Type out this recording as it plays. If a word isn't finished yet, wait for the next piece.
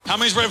How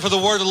many's ready for the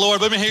word of the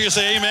Lord? Let me hear you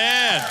say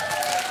amen.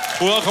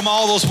 Welcome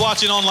all those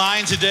watching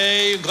online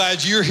today. I'm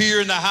glad you're here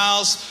in the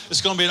house.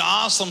 It's going to be an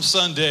awesome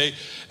Sunday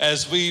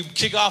as we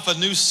kick off a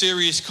new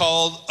series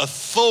called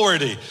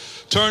Authority.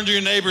 Turn to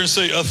your neighbor and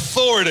say,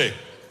 authority.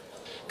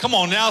 Come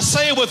on now,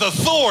 say it with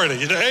authority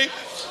today.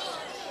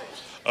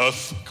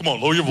 Come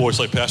on, lower your voice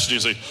like Pastor G,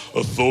 say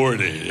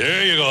authority.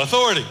 There you go,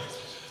 authority.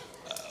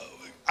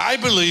 I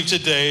believe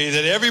today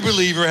that every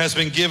believer has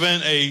been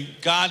given a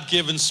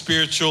God-given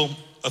spiritual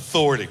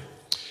authority.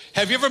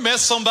 Have you ever met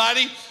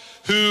somebody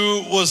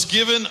who was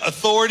given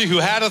authority, who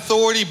had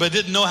authority, but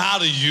didn't know how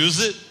to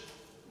use it?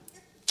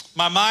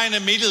 My mind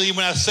immediately,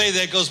 when I say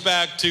that, goes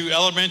back to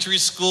elementary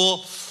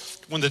school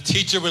when the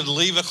teacher would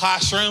leave a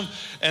classroom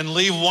and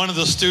leave one of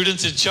the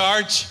students in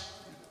charge.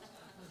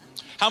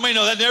 How many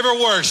know that never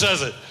works,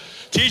 does it?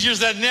 Teachers,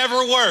 that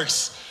never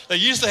works. They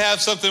used to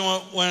have something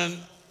when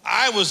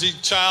I was a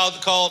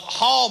child called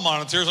hall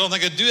monitors. I don't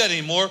think they do that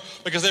anymore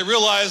because they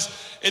realized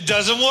it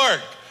doesn't work.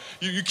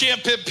 You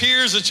can't put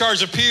peers in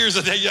charge of peers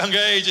at that young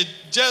age. It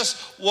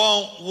just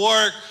won't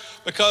work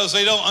because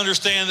they don't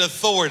understand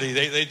authority.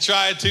 They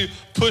try to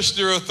push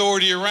their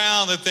authority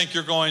around. They think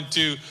you're going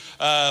to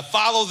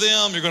follow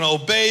them, you're going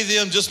to obey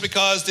them just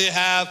because they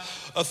have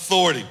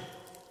authority.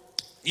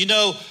 You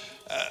know,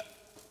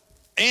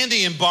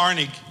 Andy and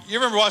Barney, you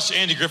remember watching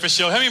Andy Griffith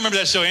Show? How many remember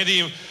that show,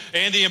 Andy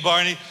and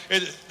Barney?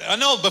 I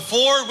know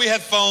before we had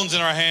phones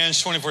in our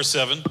hands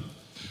 24/7,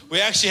 we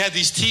actually had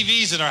these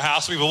TVs in our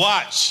house we would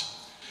watch.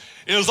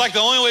 It was like the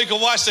only way you could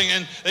watch things,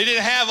 and they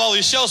didn't have all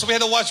these shows, so we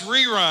had to watch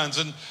reruns.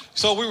 And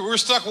so we were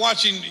stuck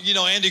watching,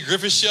 Andy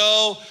Griffith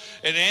Show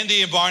and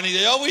Andy and Barney.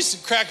 They always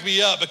cracked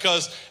me up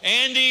because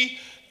Andy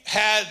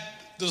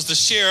was the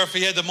sheriff.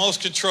 He had the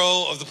most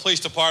control of the police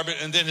department,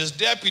 and then his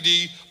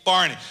deputy,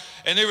 Barney.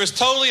 And there was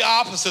totally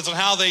opposites on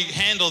how they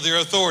handled their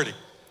authority.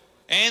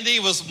 Andy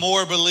was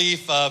more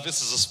belief of,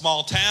 this is a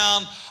small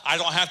town. I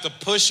don't have to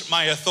push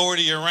my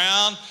authority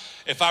around.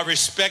 If I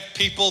respect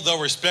people,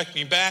 they'll respect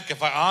me back.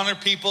 If I honor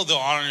people, they'll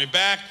honor me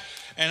back.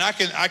 And I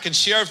can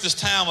sheriff this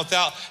town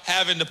without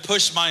having to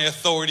push my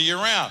authority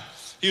around.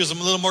 He was a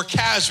little more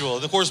casual.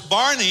 And of course,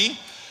 Barney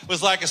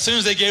was like, as soon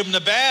as they gave him the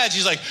badge,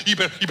 he's like, you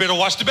better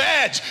watch the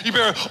badge. You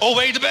better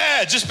obey the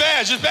badge. Just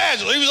badge. He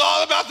was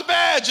all about the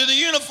badge and the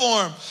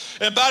uniform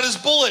and about his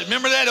bullet.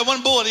 Remember that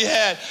one bullet he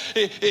had?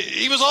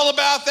 He was all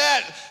about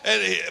that.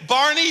 And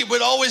Barney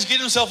would always get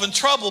himself in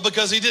trouble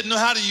because he didn't know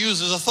how to use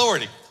his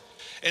authority.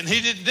 And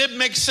it didn't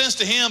make sense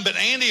to him, but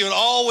Andy would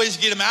always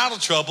get him out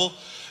of trouble,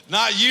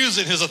 not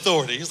using his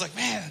authority. He's like,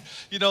 man,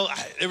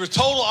 they were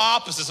total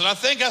opposites. And I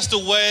think that's the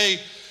way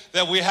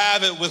that we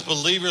have it with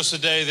believers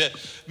today, that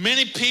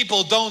many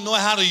people don't know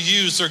how to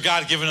use their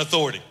God-given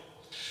authority.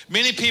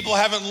 Many people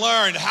haven't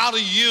learned how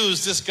to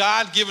use this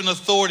God-given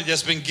authority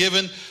that's been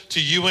given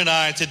to you and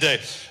I today.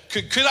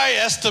 Could I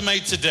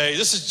estimate today,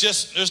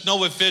 there's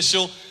no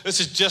official, this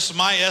is just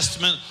my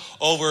estimate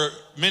over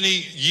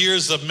many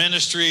years of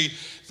ministry,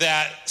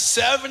 that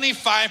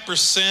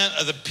 75%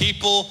 of the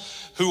people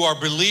who are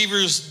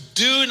believers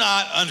do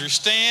not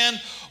understand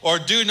or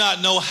do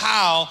not know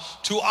how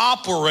to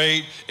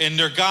operate in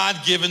their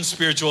God-given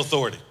spiritual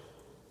authority.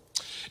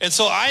 And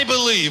so I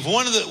believe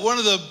one of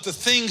the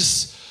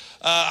things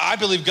I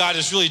believe God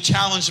has really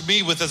challenged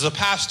me with as a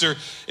pastor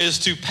is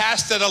to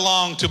pass that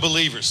along to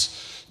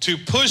believers, to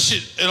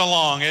push it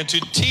along and to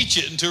teach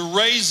it and to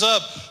raise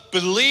up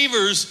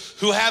believers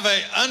who have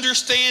an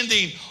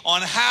understanding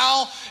on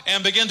how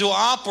and begin to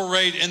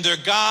operate in their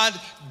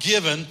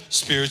God-given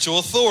spiritual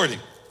authority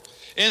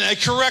in a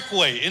correct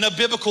way, in a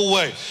biblical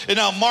way. And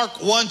now Mark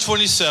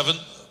 1:27,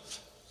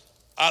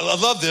 I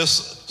love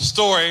this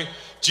story.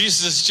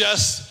 Jesus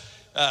just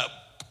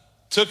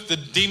took the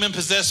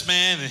demon-possessed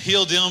man and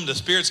healed him. The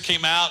spirits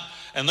came out,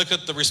 and look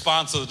at the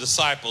response of the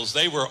disciples.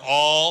 They were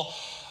all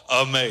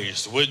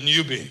amazed. Wouldn't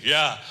you be?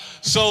 Yeah.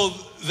 So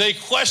they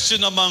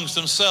questioned amongst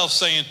themselves,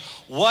 saying,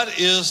 what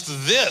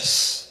is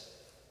this?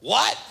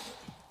 What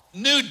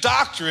new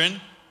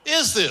doctrine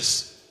is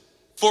this?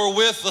 For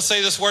with, let's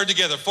say this word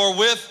together, for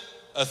with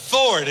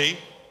authority,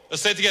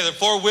 let's say it together,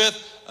 for with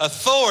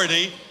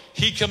authority,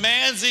 he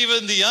commands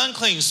even the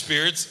unclean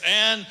spirits,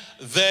 and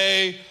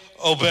they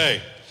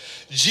obey.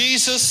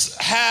 Jesus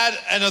had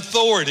an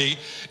authority,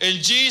 and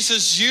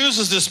Jesus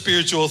uses this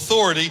spiritual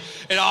authority,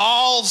 and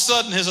all of a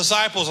sudden his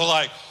disciples are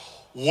like,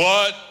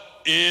 what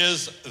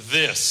is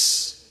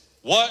this?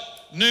 What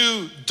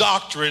new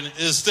doctrine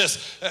is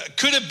this?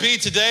 Could it be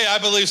today? I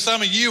believe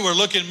some of you are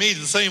looking at me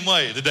the same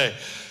way today.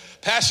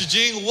 Pastor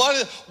Gene,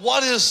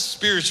 what is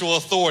spiritual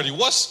authority?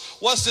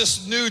 What's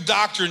this new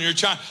doctrine you're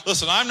trying?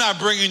 Listen, I'm not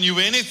bringing you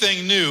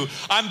anything new.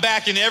 I'm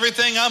backing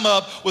everything I'm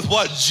up with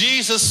what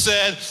Jesus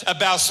said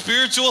about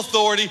spiritual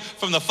authority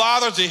from the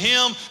Father to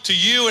him, to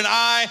you and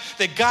I,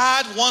 that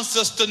God wants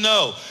us to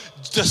know.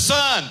 The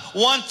Son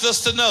wants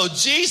us to know.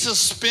 Jesus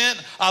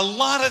spent a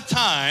lot of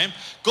time,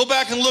 go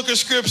back and look at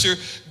Scripture,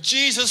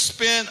 Jesus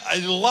spent a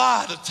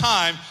lot of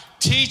time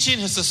teaching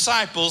his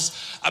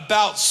disciples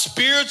about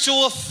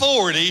spiritual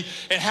authority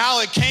and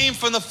how it came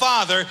from the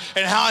Father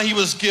and how he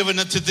was giving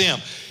it to them.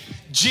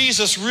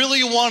 Jesus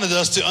really wanted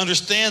us to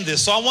understand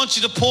this. So I want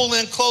you to pull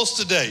in close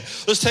today.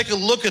 Let's take a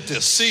look at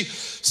this. See,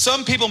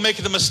 some people make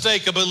the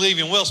mistake of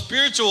believing, well,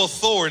 spiritual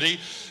authority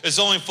is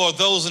only for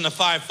those in the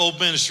fivefold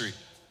ministry.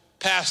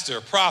 Pastor,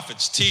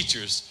 prophets,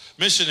 teachers,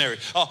 missionary,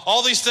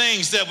 all these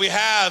things that we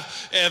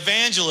have,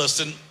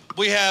 evangelists, and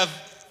we have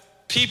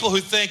people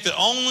who think that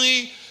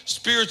only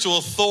spiritual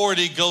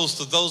authority goes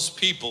to those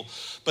people,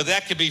 but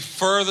that could be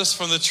furthest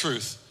from the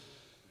truth.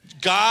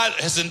 God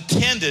has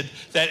intended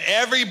that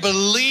every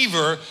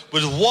believer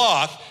would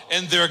walk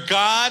in their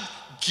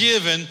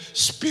God-given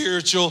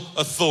spiritual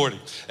authority.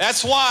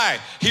 That's why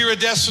here at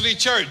Destiny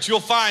Church, you'll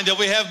find that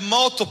we have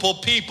multiple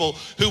people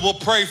who will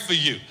pray for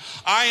you.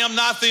 I am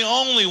not the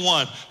only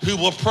one who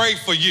will pray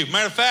for you.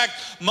 Matter of fact,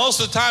 most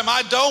of the time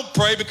I don't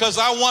pray because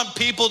I want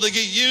people to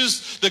get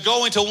used to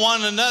going to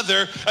one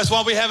another. That's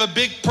why we have a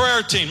big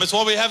prayer team. That's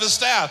why we have a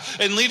staff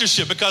and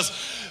leadership, because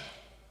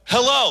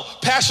hello,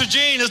 Pastor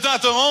Gene is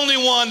not the only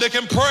one that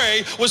can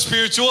pray with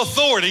spiritual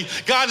authority.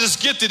 God has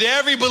gifted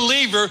every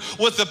believer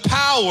with the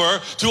power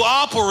to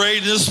operate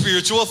in this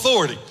spiritual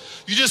authority.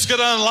 You just got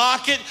to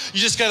unlock it. You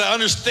just got to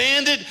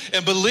understand it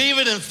and believe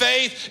it in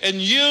faith and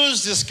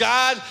use this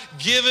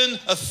God-given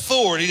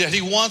authority that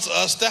he wants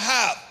us to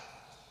have.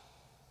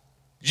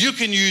 You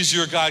can use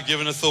your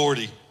God-given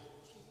authority.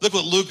 Look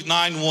what Luke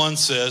 9:1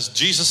 says.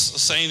 Jesus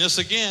is saying this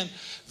again.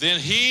 Then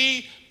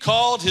he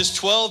called his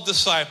 12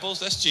 disciples,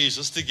 that's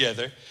Jesus,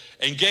 together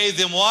and gave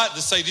them what?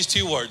 To say these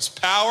two words,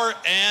 power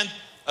and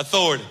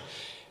authority.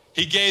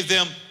 He gave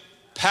them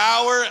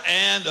power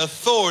and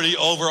authority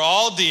over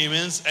all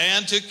demons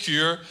and to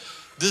cure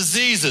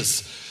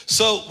diseases.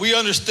 So we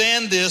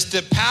understand this,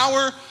 that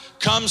power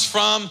comes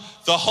from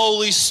the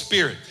Holy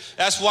Spirit.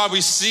 That's why we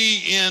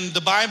see in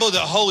the Bible that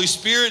Holy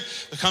Spirit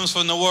comes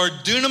from the word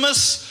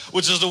dunamis,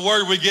 which is the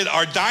word we get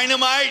our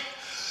dynamite.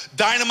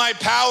 Dynamite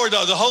power. The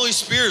Holy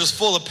Spirit is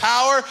full of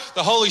power.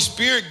 The Holy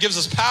Spirit gives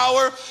us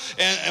power.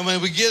 And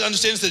when we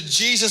understand that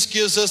Jesus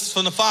gives us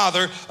from the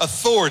Father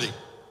authority.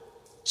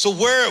 So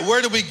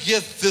where do we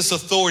get this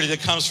authority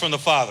that comes from the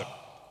Father?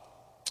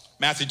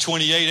 Matthew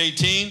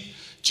 28:18,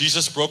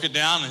 Jesus broke it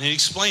down and he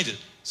explained it.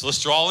 So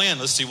let's draw in.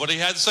 Let's see what he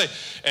had to say.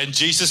 And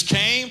Jesus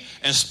came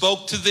and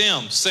spoke to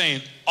them,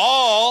 saying,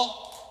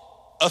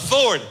 all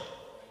authority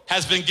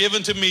has been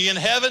given to me in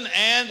heaven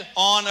and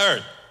on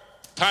earth.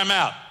 Time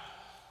out.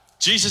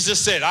 Jesus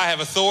just said, I have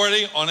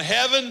authority on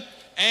heaven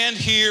and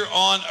here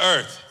on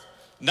earth.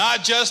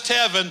 Not just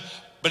heaven,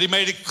 but he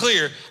made it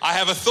clear, I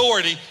have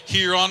authority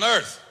here on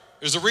earth.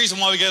 There's a reason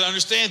why we got to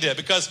understand that,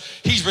 because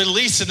he's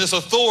releasing this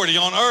authority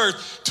on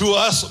earth to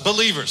us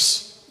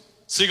believers.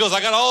 So he goes,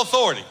 I got all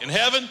authority in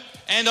heaven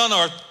and on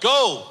earth.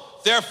 Go,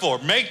 therefore,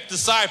 make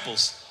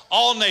disciples,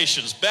 all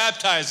nations,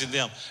 baptizing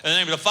them in the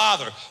name of the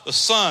Father, the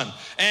Son,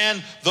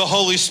 and the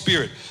Holy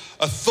Spirit.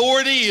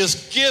 Authority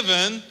is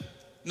given,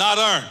 not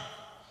earned.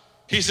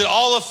 He said,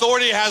 all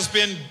authority has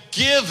been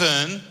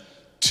given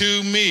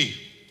to me.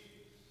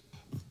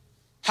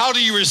 How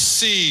do you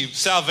receive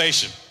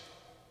salvation?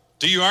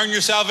 Do you earn your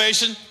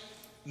salvation?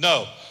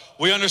 No.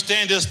 We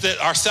understand this, that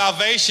our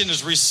salvation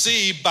is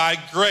received by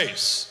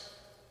grace.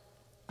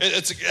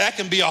 That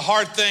can be a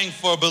hard thing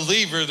for a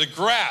believer to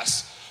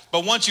grasp.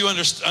 But once you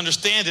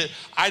understand it,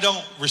 I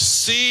don't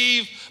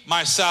receive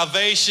my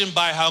salvation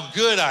by how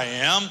good I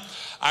am.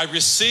 I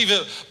receive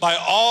it by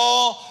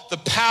all the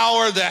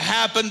power that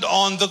happened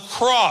on the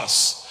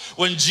cross.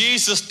 When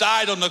Jesus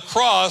died on the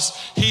cross,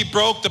 he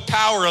broke the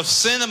power of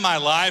sin in my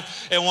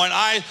life. And when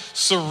I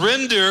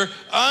surrender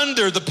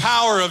under the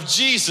power of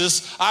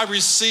Jesus, I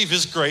receive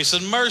his grace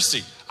and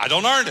mercy. I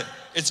don't earn it.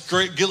 It's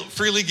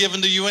freely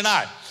given to you and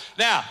I.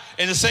 Now,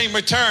 in the same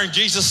return,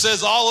 Jesus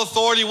says all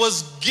authority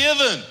was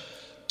given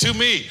to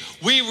me.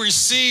 We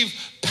receive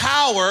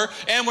power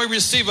and we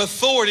receive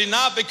authority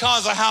not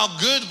because of how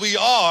good we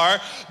are,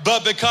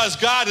 but because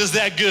God is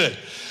that good.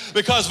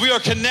 Because we are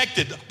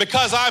connected,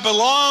 because I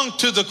belong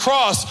to the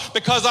cross,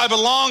 because I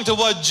belong to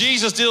what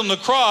Jesus did on the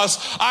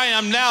cross, I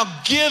am now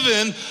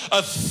given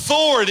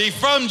authority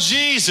from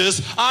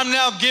Jesus. I'm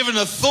now given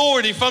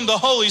authority from the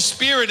Holy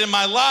Spirit in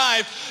my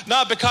life,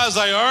 not because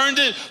I earned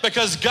it,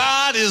 because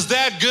God is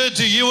that good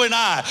to you and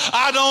I.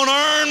 I don't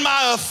earn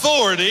my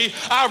authority,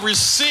 I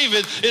receive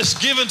it. It's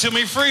given to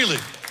me freely.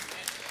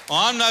 Well,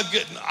 I'm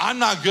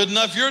not good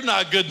enough, you're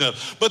not good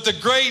enough. But the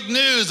great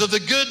news of the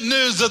good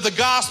news of the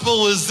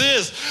gospel is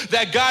this,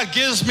 that God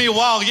gives me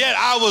while yet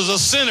I was a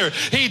sinner.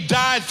 He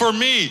died for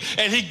me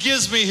and he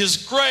gives me his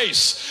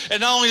grace.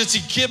 And not only does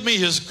he give me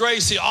his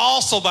grace, he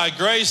also by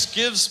grace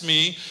gives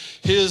me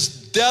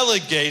his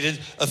delegated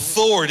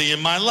authority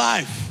in my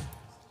life.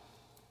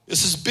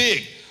 This is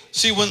big.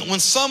 See, when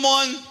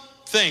someone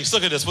thinks,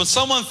 look at this, when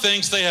someone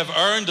thinks they have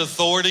earned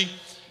authority,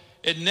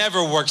 it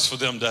never works for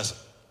them, does it?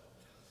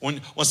 When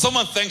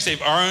someone thinks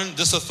they've earned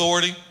this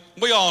authority,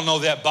 we all know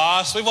that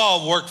boss. We've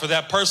all worked for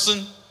that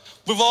person.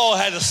 We've all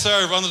had to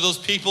serve under those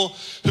people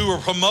who were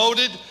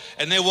promoted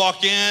and they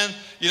walk in,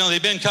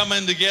 they've been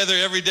coming together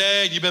every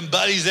day and you've been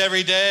buddies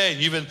every day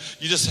and you're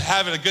just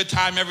having a good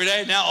time every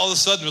day. Now all of a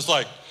sudden it's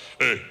like,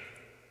 hey,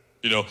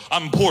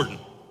 I'm important.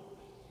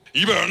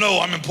 You better know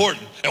I'm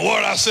important. And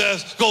what I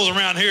says goes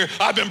around here.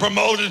 I've been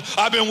promoted.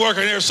 I've been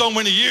working here so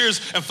many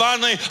years. And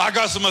finally, I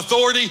got some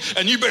authority.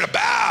 And you better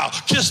bow,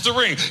 kiss the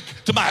ring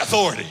to my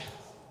authority.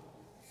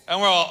 And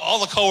we're all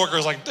the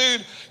coworkers like,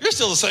 dude, you're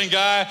still the same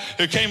guy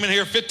who came in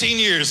here 15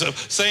 years of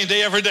same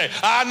day every day.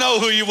 I know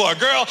who you are.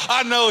 Girl,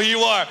 I know who you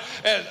are.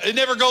 And it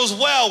never goes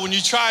well when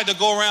you try to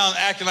go around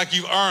acting like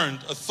you've earned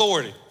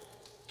authority.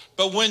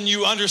 But when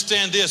you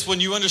understand this, when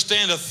you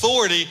understand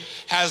authority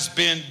has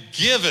been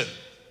given.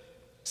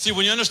 See,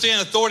 when you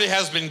understand authority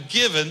has been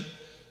given,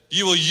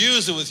 you will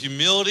use it with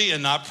humility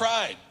and not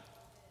pride.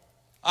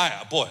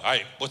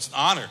 What's an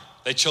honor.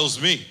 They chose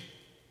me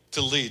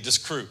to lead this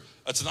crew.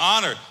 It's an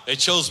honor. They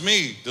chose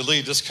me to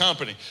lead this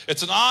company.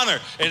 It's an honor,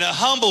 and it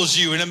humbles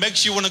you, and it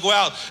makes you want to go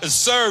out and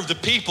serve the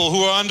people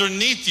who are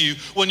underneath you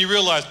when you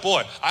realize,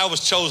 boy, I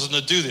was chosen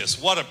to do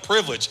this. What a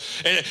privilege.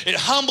 And it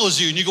humbles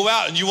you, and you go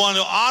out and you want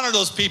to honor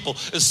those people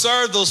and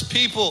serve those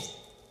people.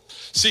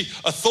 See,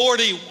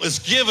 authority was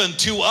given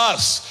to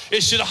us.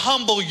 It should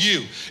humble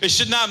you. It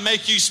should not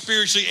make you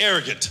spiritually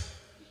arrogant.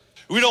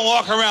 We don't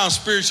walk around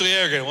spiritually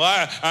arrogant.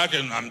 Well,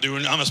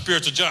 I'm a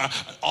spiritual giant,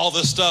 all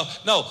this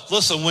stuff. No,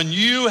 listen, when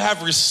you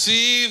have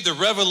received the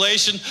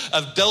revelation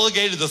of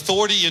delegated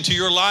authority into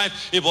your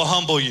life, it will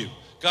humble you.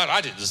 God,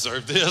 I didn't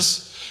deserve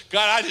this.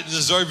 God, I didn't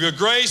deserve your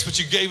grace, but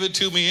you gave it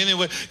to me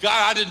anyway.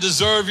 God, I didn't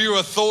deserve your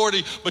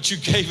authority, but you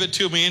gave it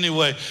to me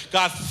anyway.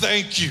 God,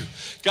 thank you.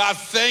 God,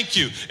 thank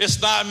you.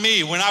 It's not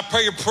me. When I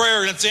pray a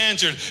prayer and it's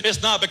answered,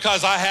 it's not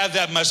because I have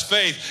that much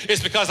faith.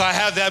 It's because I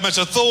have that much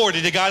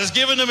authority that God has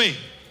given to me.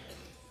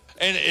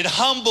 And it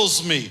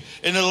humbles me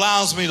and it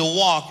allows me to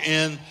walk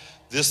in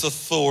this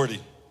authority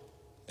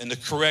in the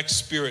correct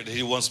spirit that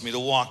he wants me to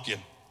walk in.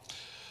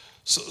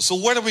 So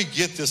where do we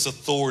get this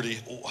authority?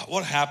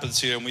 What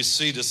happens here? And we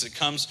see this. It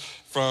comes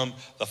from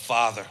the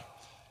Father.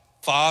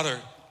 Father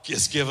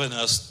has given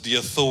us the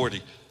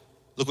authority.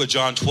 Look what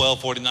John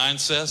 12:49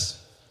 says.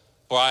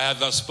 For I have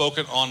not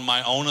spoken on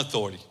my own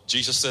authority.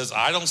 Jesus says,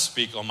 I don't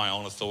speak on my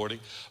own authority,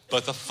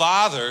 but the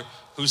Father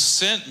who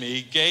sent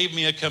me gave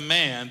me a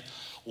command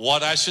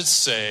what I should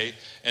say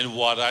and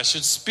what I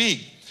should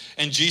speak.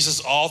 And Jesus,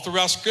 all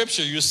throughout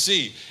Scripture, you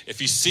see, if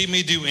you see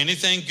me do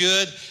anything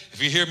good,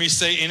 if you hear me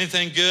say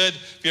anything good,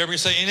 if you hear me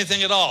say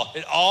anything at all,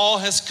 it all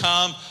has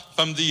come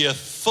from the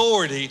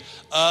authority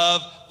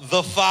of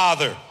the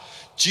Father.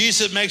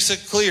 Jesus makes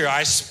it clear,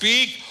 I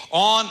speak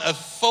on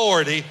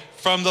authority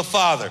from the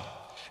Father.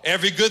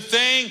 Every good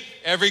thing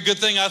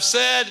I've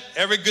said,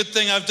 every good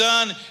thing I've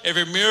done,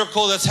 every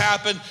miracle that's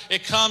happened,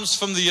 it comes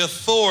from the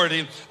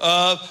authority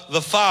of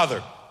the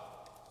Father.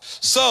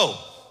 So,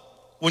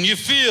 when you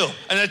feel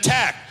an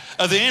attack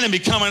of the enemy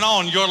coming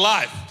on your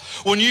life,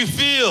 when you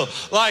feel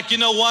like, you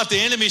know what, the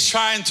enemy's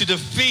trying to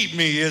defeat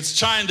me, it's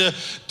trying to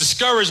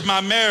discourage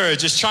my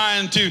marriage, it's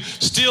trying to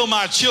steal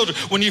my children,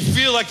 when you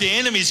feel like the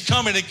enemy's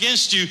coming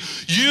against you,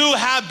 you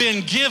have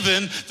been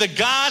given the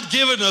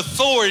God-given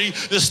authority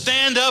to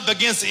stand up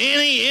against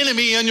any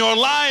enemy in your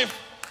life.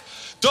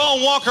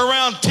 Don't walk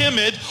around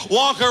timid.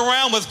 Walk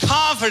around with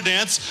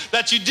confidence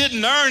that you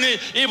didn't earn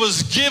it. It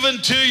was given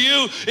to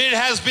you. It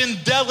has been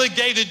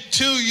delegated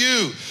to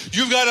you.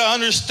 You've got to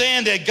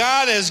understand that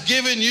God has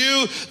given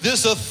you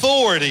this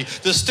authority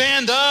to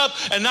stand up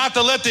and not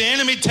to let the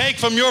enemy take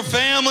from your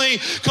family.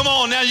 Come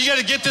on now, you got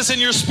to get this in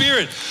your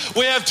spirit.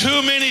 We have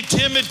too many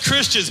timid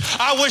Christians.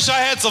 I wish I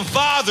had some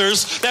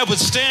fathers that would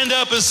stand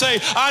up and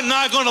say, I'm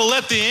not going to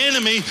let the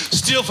enemy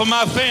steal from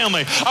my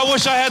family. I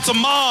wish I had some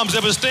moms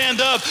that would stand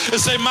up and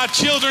say, my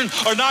children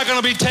are not going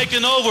to be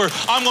taken over.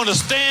 I'm going to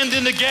stand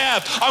in the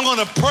gap. I'm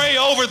going to pray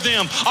over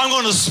them. I'm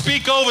going to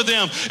speak over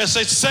them and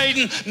say,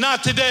 Satan,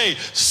 not today.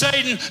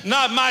 Satan,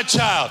 not my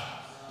child.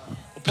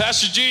 Well,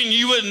 Pastor Gene,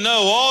 you wouldn't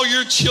know. All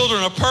your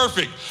children are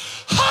perfect.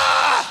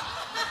 Ha!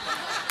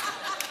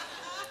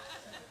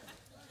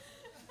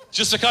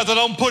 Just because I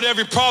don't put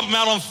every problem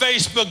out on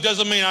Facebook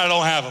doesn't mean I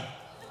don't have them.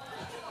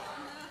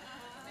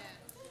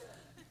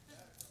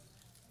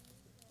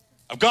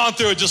 I've gone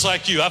through it just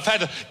like you. I've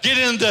had to get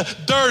in the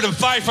dirt and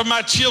fight for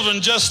my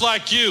children just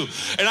like you.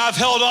 And I've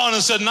held on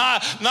and said,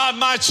 not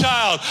my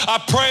child. I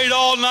prayed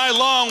all night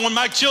long when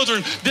my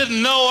children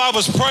didn't know I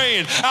was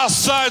praying.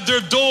 Outside their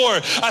door,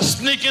 I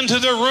sneak into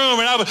their room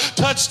and I would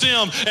touch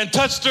them and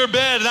touch their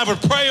bed and I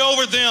would pray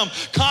over them,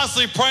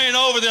 constantly praying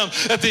over them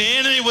that the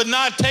enemy would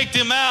not take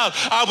them out.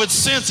 I would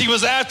sense he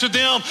was after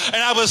them and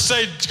I would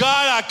say,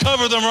 God, I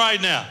cover them right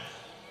now.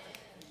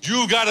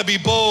 You got to be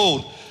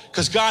bold.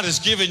 Because God has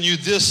given you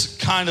this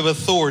kind of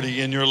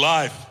authority in your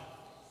life.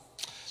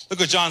 Look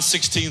at John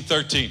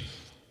 16:13.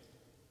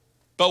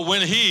 But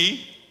when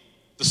he,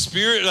 the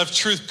Spirit of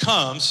truth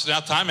comes, now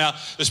time out,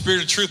 the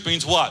Spirit of truth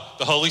means what?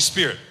 The Holy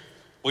Spirit.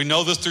 We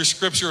know this through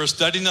Scripture or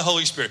studying the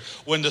Holy Spirit.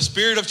 When the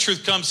Spirit of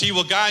truth comes, he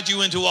will guide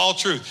you into all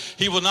truth.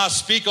 He will not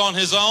speak on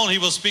his own. He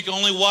will speak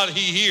only what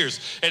he hears.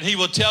 And he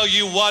will tell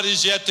you what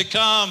is yet to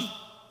come.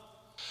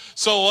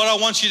 So what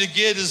I want you to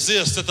get is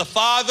this, that the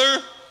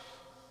Father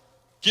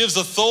gives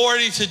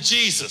authority to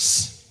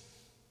Jesus.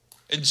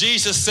 And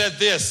Jesus said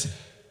this,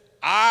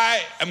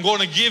 I am going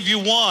to give you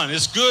one.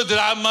 It's good that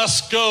I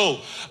must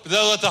go, but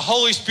that the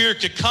Holy Spirit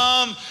could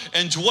come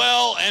and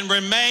dwell and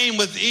remain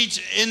with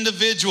each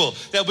individual,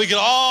 that we could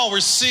all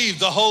receive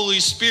the Holy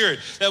Spirit,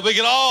 that we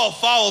could all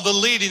follow the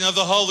leading of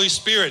the Holy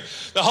Spirit.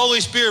 The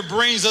Holy Spirit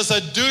brings us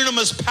a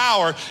dunamis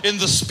power in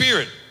the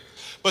Spirit.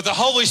 But the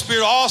Holy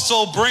Spirit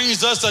also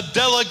brings us a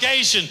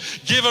delegation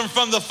given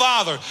from the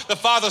Father. The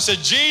Father said,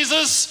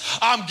 Jesus,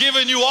 I'm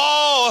giving you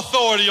all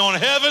authority on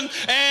heaven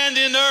and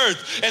in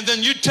earth. And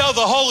then you tell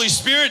the Holy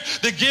Spirit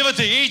to give it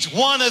to each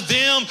one of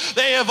them.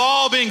 They have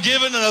all been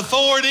given an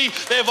authority.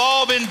 They've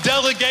all been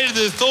delegated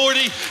the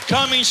authority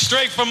coming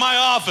straight from my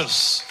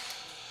office.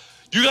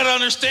 You got to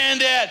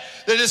understand that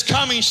it's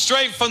coming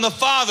straight from the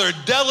Father,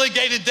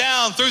 delegated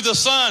down through the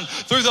Son,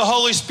 through the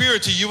Holy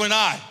Spirit to you and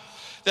I.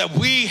 That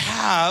we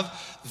have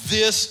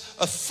this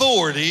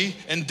authority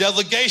and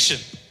delegation.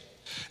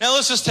 Now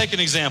let's just take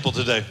an example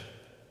today.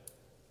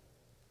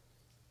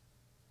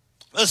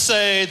 Let's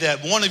say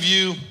that one of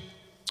you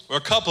or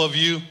a couple of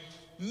you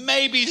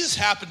maybe just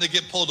happened to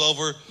get pulled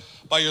over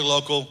by your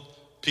local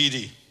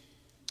PD.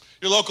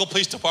 Your local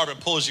police department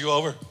pulls you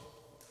over.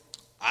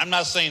 I'm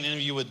not saying any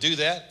of you would do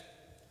that.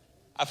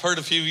 I've heard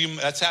a few of you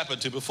that's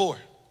happened to before.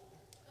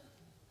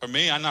 For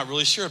me, I'm not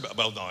really sure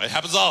about no, it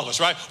happens to all of us,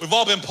 right? We've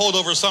all been pulled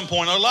over at some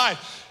point in our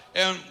life.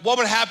 And what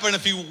would happen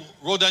if you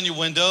roll down your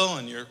window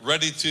and you're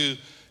ready to,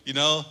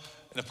 and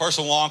a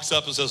person walks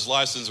up and says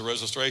license or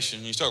registration,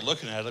 and you start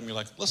looking at them, you're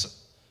like, listen,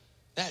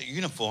 that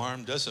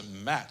uniform doesn't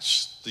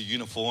match the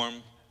uniform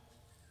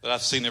that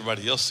I've seen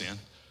everybody else in.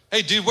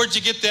 Hey, dude, where'd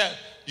you get that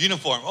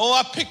uniform? Oh,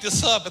 I picked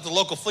this up at the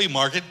local flea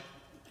market.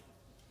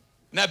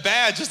 And that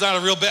badge is not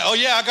a real badge. Oh,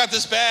 yeah, I got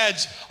this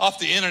badge off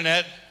the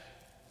internet.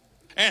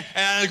 And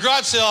at the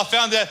garage sale, I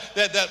found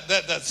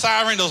that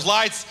siren, those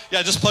lights.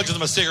 Yeah, it just plugs into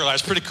my cigarette light.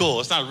 It's pretty cool.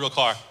 It's not a real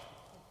car.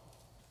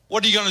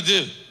 What are you going to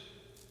do?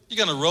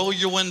 You're going to roll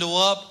your window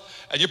up,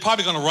 and you're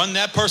probably going to run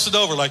that person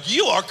over like,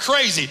 you are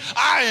crazy.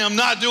 I am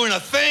not doing a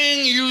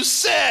thing you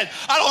said.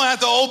 I don't have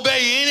to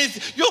obey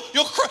anything.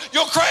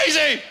 You're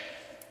crazy.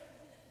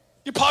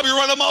 You probably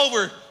run them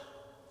over.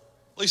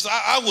 At least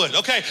I would.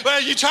 Okay,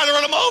 well, you try to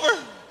run them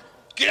over.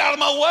 Get out of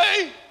my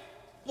way.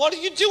 What are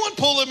you doing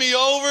pulling me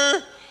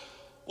over?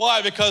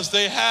 Why? Because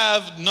they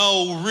have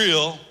no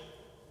real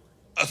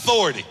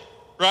authority,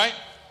 right?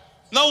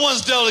 No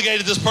one's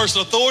delegated this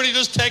person authority,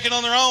 just taking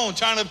on their own,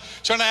 trying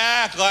to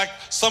act like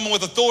someone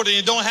with authority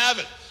and don't have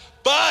it.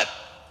 But,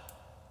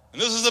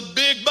 and this is a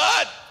big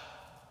but,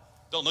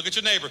 don't look at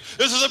your neighbor.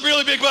 This is a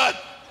really big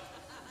but.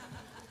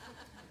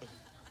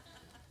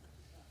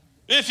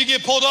 If you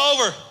get pulled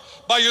over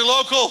by your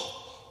local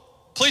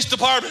police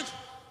department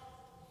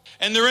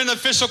and they're in an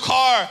official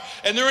car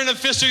and they're in an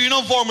official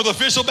uniform with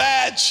official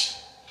badge,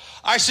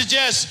 I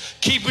suggest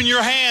keeping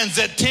your hands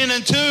at 10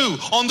 and 2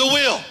 on the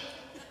wheel.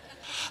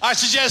 I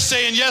suggest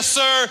saying yes,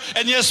 sir,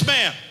 and yes,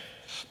 ma'am,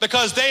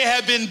 because they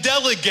have been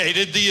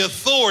delegated the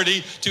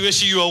authority to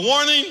issue you a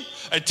warning,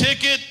 a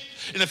ticket,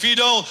 and if you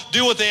don't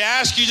do what they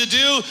ask you to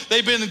do,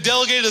 they've been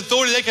delegated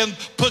authority. They can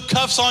put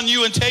cuffs on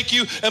you and take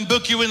you and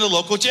book you in the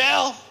local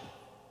jail.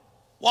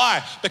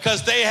 Why?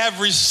 Because they have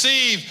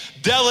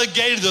received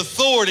delegated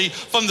authority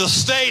from the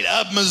state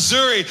of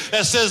Missouri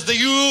that says that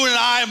you and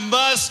I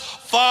must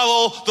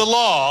follow the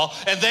law,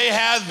 and they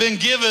have been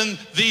given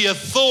the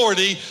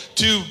authority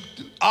to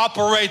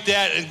operate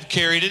that and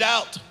carried it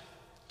out.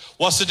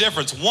 What's the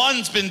difference?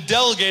 One's been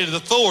delegated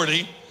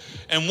authority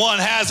and one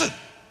hasn't.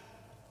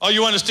 Oh,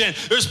 you understand?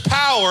 There's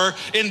power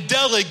in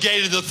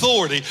delegated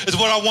authority is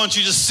what I want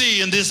you to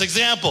see in this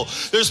example.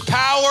 There's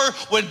power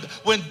when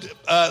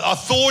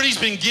authority's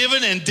been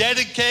given and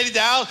dedicated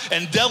out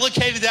and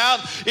delegated out.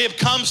 It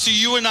comes to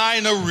you and I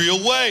in a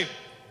real way.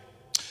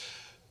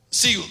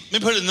 See, let me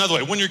put it another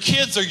way. When your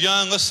kids are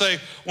young, let's say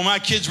when my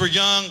kids were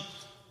young,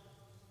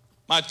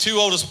 my two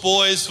oldest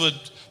boys would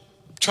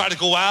try to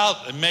go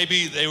out, and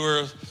maybe they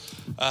were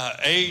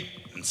 8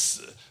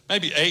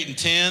 and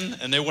 10,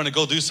 and they want to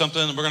go do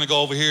something, and we're going to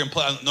go over here and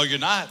play. No, you're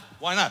not.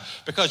 Why not?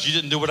 Because you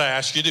didn't do what I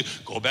asked you to do.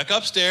 Go back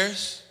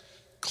upstairs,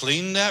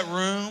 clean that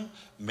room,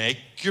 make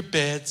your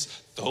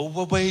beds, throw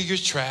away your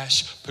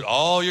trash, put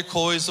all your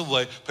toys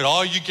away, put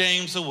all your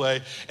games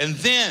away, and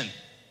then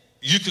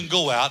you can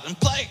go out and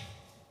play. And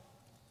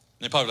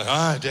they're probably like,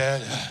 all right,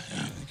 Dad.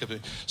 You could be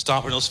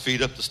stomping those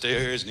feet up the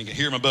stairs, and you can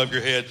hear them above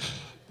your head.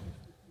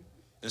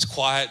 And it's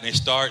quiet, and they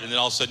start, and then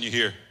all of a sudden you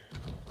hear,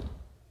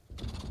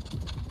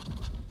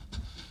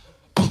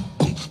 boom,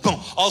 boom, boom.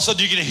 All of a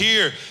sudden you can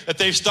hear that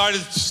they've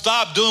started to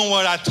stop doing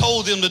what I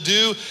told them to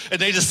do,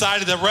 and they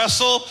decided to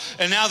wrestle,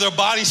 and now they're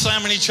body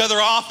slamming each other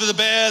off to the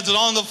beds and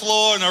on the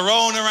floor, and they're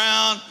rolling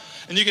around,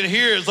 and you can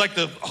hear it's like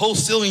the whole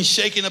ceiling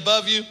shaking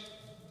above you.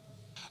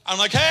 I'm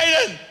like,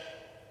 Hayden,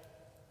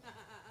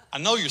 I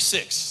know you're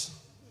 6,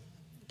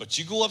 but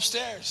you go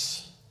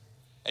upstairs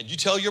and you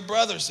tell your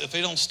brothers if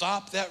they don't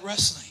stop that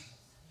wrestling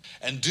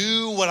and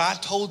do what I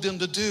told them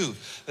to do,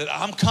 that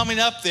I'm coming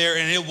up there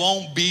and it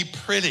won't be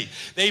pretty.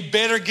 They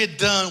better get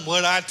done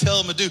what I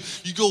tell them to do.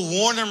 You go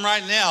warn them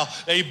right now.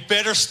 They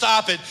better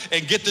stop it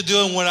and get to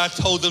doing what I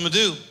told them to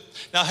do.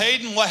 Now,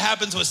 Hayden, what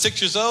happens when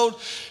 6 years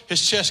old?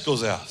 His chest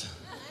goes out.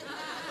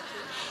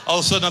 All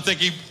of a sudden, I think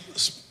he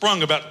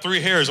sprung about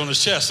 3 hairs on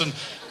his chest, and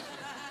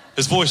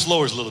his voice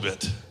lowers a little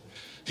bit.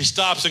 He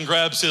stops and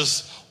grabs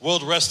his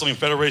World Wrestling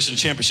Federation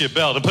Championship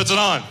belt and puts it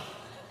on. And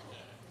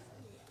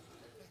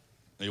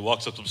he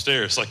walks up the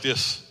stairs like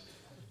this.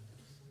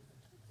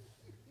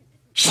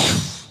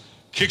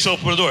 Kicks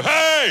open the door.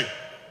 Hey!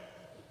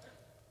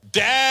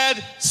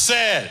 Dad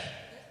said,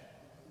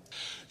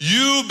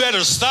 you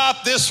better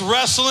stop this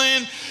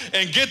wrestling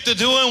and get to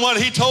doing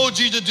what he told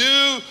you to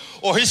do,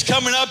 or he's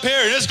coming up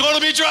here and it's going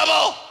to be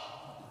trouble.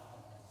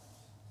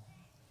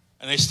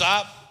 And they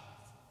stop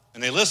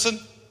and they listen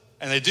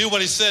and they do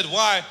what he said.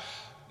 Why?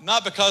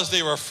 Not because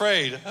they were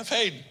afraid of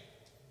Hayden.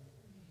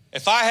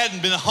 If I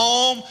hadn't been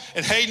home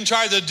and Hayden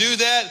tried to do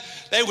that,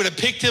 they would have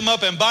picked him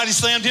up and body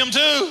slammed him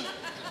too.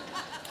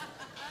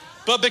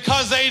 But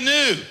because they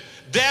knew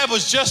Dad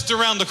was just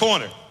around the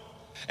corner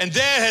and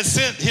Dad had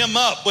sent him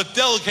up with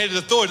delegated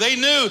authority, they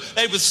knew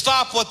they would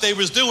stop what they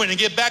was doing and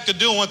get back to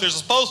doing what they're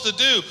supposed to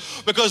do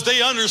because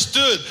they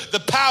understood the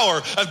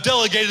power of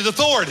delegated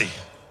authority.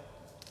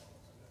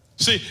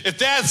 See, if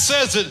Dad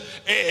says it,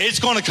 it's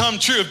going to come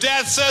true. If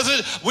Dad says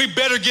it, we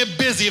better get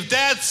busy. If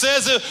Dad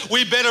says it,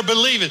 we better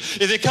believe it.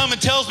 If it comes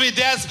and tells me,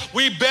 Dad,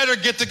 we better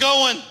get to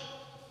going.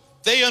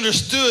 They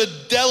understood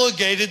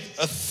delegated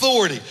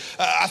authority.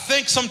 I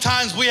think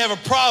sometimes we have a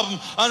problem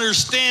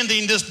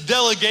understanding this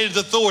delegated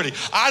authority.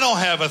 I don't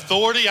have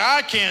authority.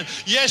 I can't.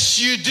 Yes,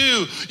 you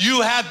do.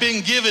 You have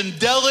been given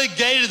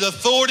delegated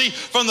authority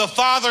from the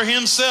Father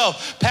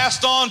himself,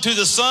 passed on to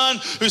the Son,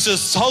 who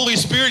says, Holy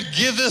Spirit,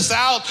 give this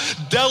out,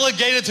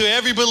 delegated to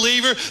every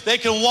believer. They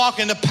can walk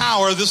in the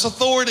power of this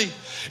authority.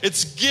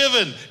 It's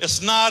given.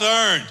 It's not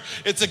earned.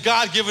 It's a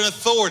God-given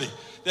authority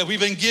that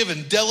we've been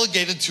given,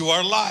 delegated to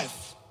our life.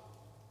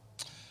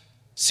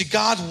 See,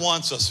 God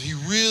wants us, he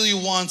really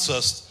wants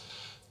us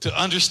to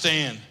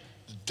understand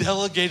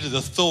delegated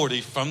authority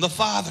from the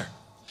Father.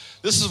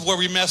 This is where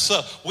we mess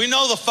up. We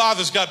know the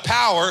Father's got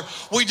power.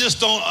 We just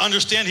don't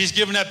understand he's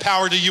given that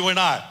power to you and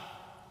I.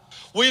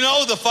 We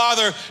know the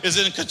Father is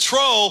in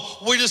control.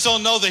 We just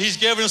don't know that he's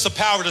given us the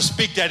power to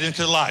speak that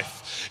into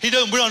life. We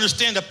don't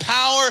understand the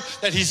power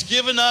that he's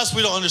given us.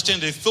 We don't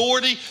understand the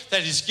authority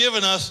that he's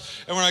given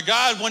us. And we're like,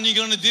 God, when are you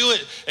going to do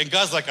it? And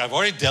God's like, I've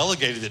already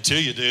delegated it to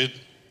you, dude.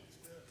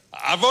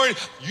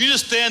 You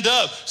just stand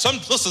up.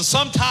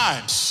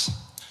 Sometimes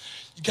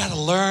you got to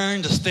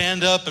learn to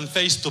stand up and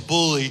face the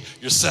bully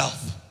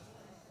yourself.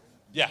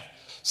 Yeah.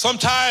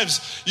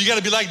 Sometimes you got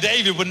to be like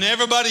David when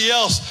everybody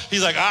else,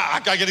 he's like,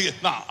 I'm going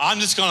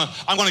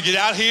to get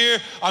out here.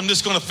 I'm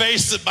just going to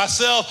face it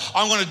myself.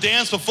 I'm going to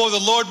dance before the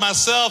Lord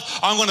myself.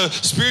 I'm going to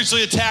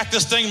spiritually attack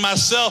this thing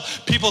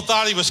myself. People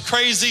thought he was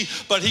crazy,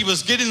 but he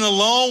was getting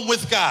alone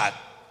with God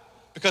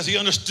because he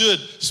understood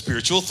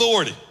spiritual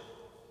authority.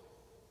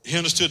 He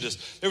understood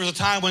this. There was a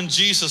time when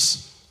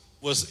Jesus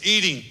was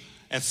eating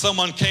and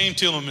someone came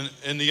to him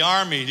in the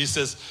army. He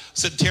says,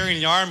 centurion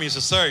in the army, he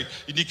says, sir,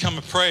 you need to come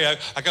and pray.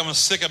 I got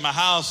sick at my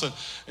house.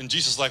 And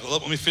Jesus is like, well,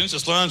 let me finish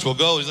this lunch. We'll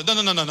go. He said,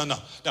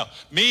 no.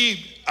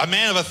 Me, a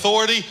man of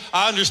authority,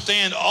 I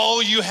understand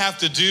all you have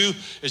to do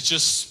is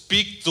just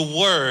speak the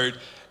word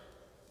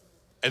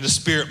and the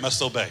Spirit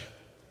must obey.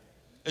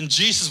 And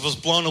Jesus was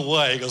blown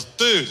away. He goes,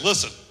 dude,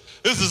 listen,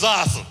 this is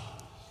awesome.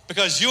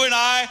 Because you and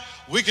I,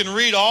 we can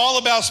read all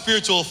about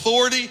spiritual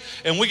authority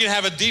and we can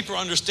have a deeper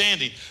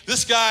understanding.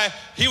 This guy,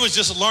 he was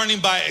just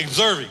learning by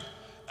observing.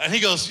 And he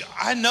goes,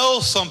 I know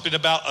something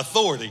about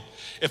authority.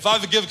 If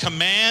I give a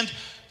command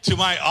to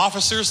my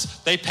officers,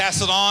 they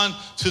pass it on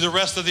to the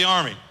rest of the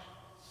army.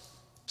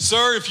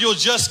 Sir, if you'll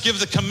just give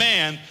the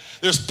command,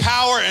 there's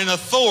power and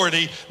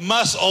authority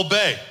must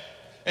obey.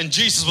 And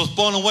Jesus was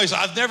blown away. So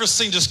I've never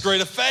seen this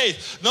great of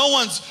faith. No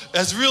one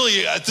has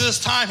really at this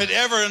time had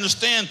ever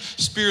understand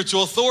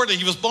spiritual authority.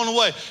 He was blown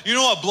away. You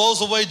know what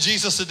blows away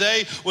Jesus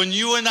today? When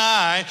you and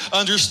I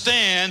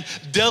understand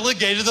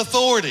delegated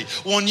authority.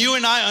 When you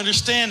and I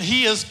understand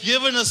he has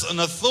given us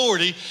an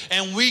authority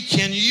and we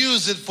can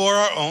use it for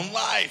our own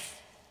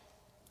life.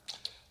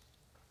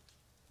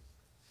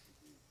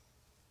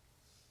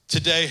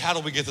 Today, how do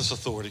we get this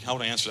authority? I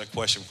want to answer that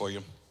question for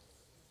you.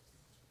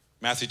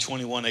 Matthew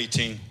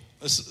 21:18.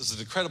 This is an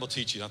incredible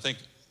teaching. I think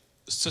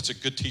it's such a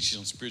good teaching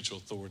on spiritual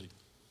authority.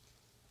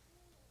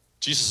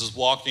 Jesus is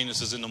walking,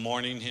 this is in the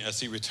morning.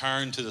 As he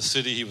returned to the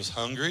city, he was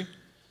hungry.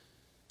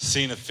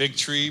 Seeing a fig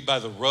tree by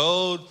the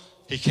road,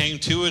 he came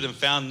to it and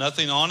found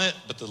nothing on it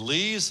but the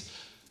leaves.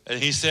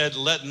 And he said,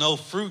 let no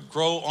fruit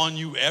grow on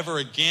you ever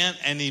again.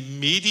 And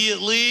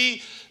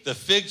immediately the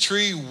fig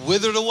tree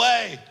withered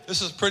away.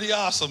 This is pretty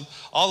awesome.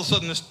 All of a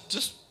sudden,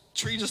 this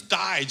tree just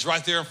died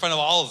right there in front of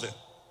all of them.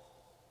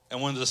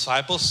 And when the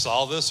disciples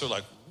saw this, they're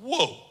like,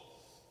 whoa.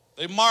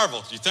 They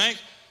marveled, you think?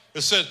 They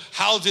said,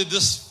 how did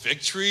this fig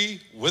tree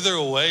wither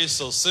away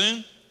so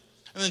soon?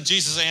 And then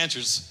Jesus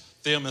answers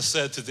them and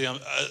said to them,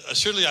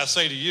 surely I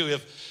say to you,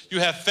 if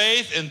you have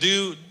faith and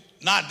do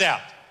not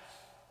doubt,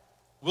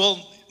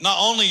 will not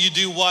only you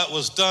do what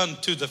was done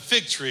to the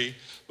fig tree,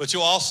 But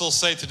you'll also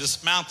say to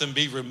this mountain,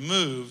 be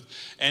removed,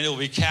 and it will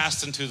be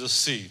cast into the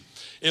sea.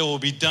 It will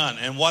be done.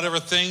 And whatever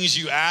things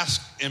you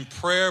ask in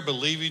prayer,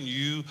 believing,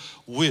 you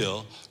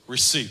will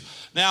receive.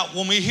 Now,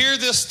 when we hear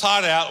this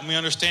taught out and we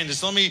understand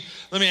this, let me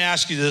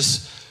ask you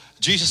this.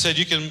 Jesus said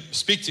you can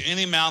speak to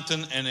any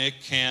mountain and it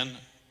can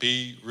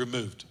be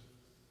removed.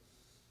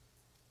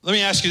 Let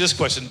me ask you this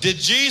question. Did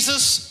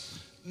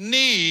Jesus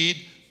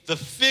need the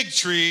fig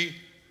tree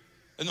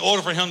in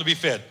order for him to be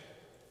fed?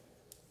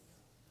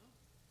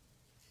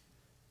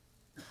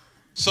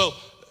 So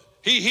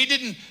he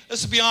didn't,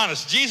 let's be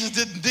honest, Jesus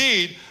didn't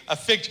need a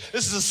fig tree.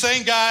 This is the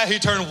same guy who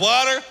turned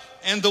water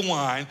into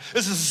wine.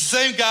 This is the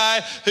same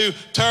guy who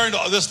turned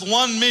this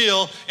one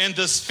meal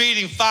into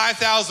feeding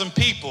 5,000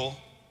 people.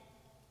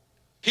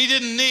 He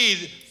didn't need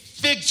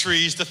fig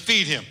trees to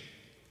feed him.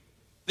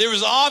 There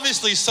was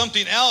obviously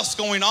something else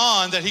going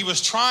on that he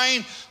was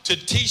trying to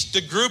teach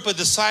the group of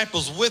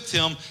disciples with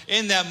him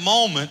in that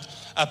moment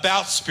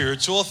about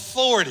spiritual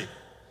authority.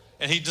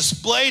 And he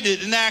displayed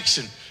it in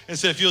action and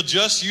said, if you'll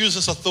just use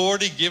this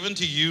authority given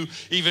to you,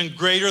 even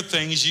greater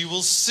things you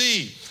will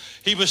see.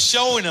 He was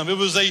showing them. It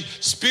was a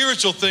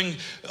spiritual thing.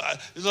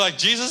 Like,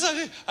 Jesus,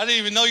 I didn't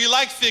even know you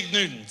liked fig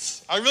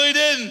Newtons. I really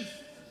didn't.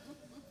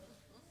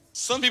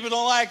 Some people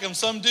don't like them.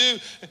 Some do.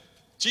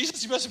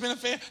 Jesus, you must have been a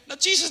fan. No,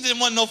 Jesus didn't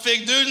want no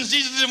fig Newtons.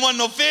 Jesus didn't want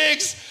no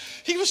figs.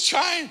 He was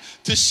trying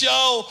to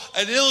show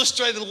and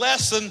illustrate a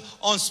lesson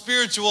on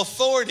spiritual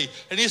authority.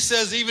 And he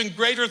says, even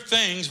greater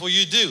things will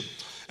you do.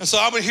 And so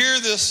I would hear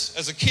this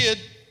as a kid.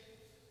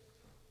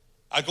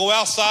 I'd go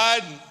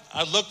outside and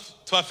I'd look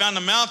till I found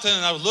a mountain,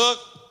 and I would look.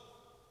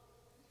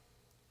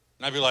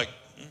 And I'd be like,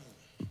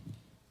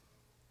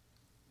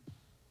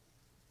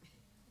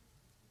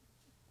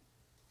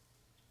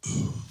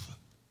 move.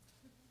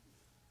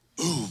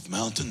 Move,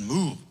 mountain,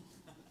 move.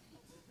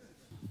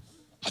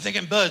 I think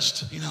it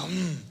budged,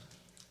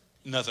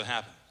 Nothing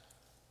happened.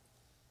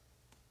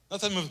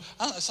 Nothing moved.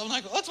 So I'm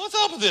like, what's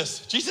up with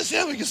this? Jesus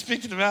said we can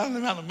speak to the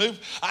mountain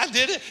moved. I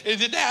did it. It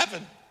didn't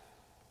happen.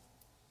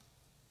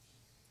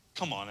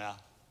 Come on now.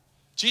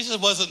 Jesus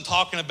wasn't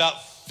talking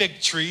about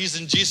fig trees,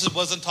 and Jesus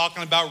wasn't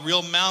talking about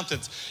real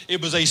mountains.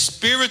 It was a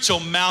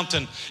spiritual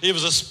mountain. It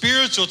was a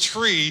spiritual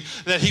tree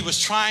that he was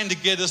trying to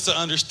get us to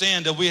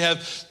understand that we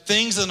have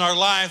things in our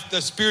life,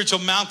 the spiritual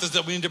mountains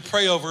that we need to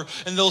pray over,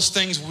 and those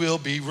things will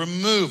be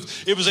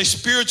removed. It was a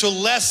spiritual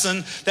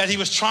lesson that he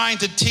was trying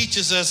to teach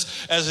us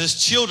as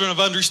his children of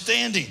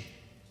understanding.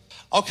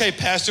 Okay,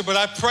 Pastor, but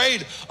I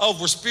prayed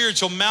over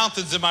spiritual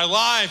mountains in my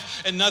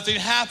life and nothing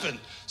happened.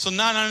 So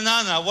no.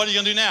 What are you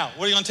going to do now?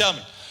 What are you going to tell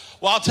me?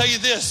 Well, I'll tell you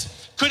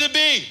this. Could it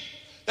be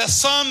that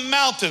some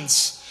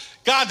mountains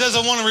God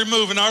doesn't want to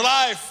remove in our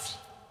life?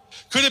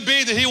 Could it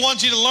be that he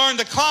wants you to learn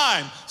to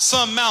climb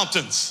some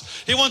mountains?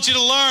 He wants you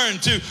to learn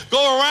to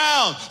go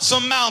around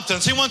some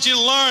mountains. He wants you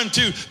to learn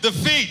to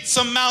defeat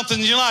some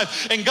mountains in your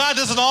life. And God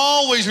doesn't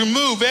always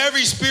remove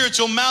every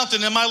spiritual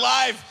mountain in my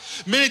life.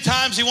 Many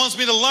times he wants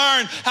me to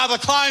learn how to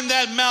climb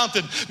that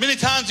mountain. Many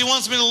times he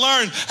wants me to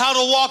learn how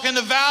to walk in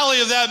the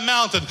valley of that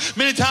mountain.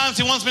 Many times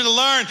he wants me to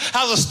learn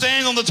how to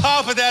stand on the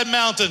top of that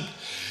mountain.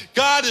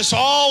 God is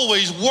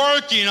always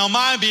working on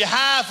my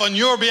behalf, on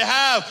your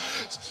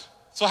behalf.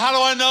 So how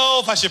do I know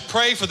if I should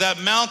pray for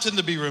that mountain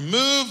to be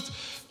removed?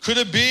 Could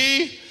it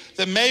be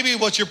that maybe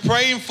what you're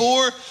praying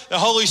for, the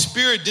Holy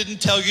Spirit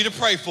didn't tell you to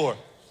pray for?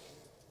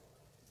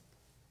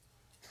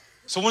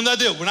 So when I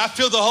do, when I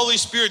feel the Holy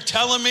Spirit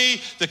telling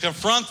me to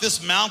confront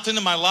this mountain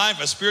in my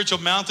life, a spiritual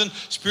mountain,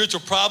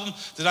 spiritual problem,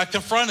 then I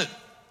confront it.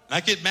 And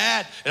I get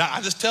mad. And I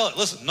just tell it,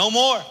 listen, no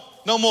more.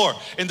 No more.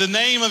 In the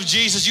name of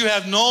Jesus, you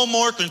have no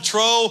more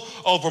control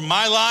over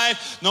my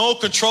life, no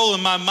control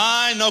in my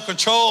mind, no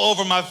control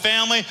over my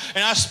family.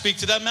 And I speak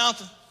to that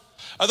mountain.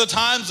 Other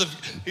times,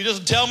 if he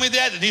doesn't tell me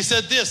that, and he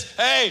said this,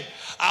 hey,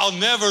 I'll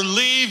never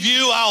leave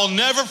you. I'll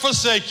never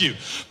forsake you.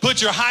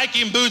 Put your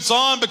hiking boots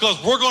on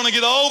because we're going to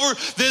get over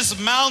this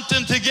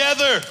mountain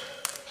together.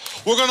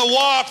 We're going to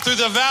walk through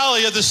the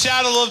valley of the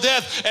shadow of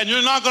death, and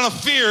you're not going to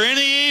fear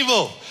any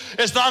evil.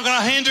 It's not going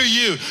to hinder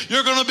you.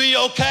 You're going to be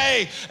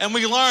okay. And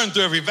we learn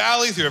through every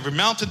valley, through every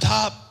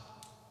mountaintop,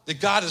 that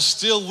God is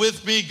still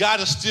with me. God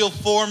is still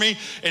for me,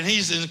 and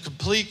he's in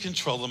complete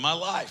control of my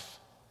life.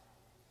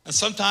 And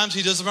sometimes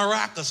he does a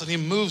miraculous, and he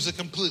moves it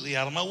completely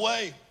out of my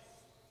way.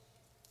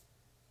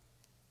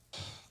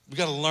 We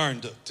got to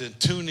learn to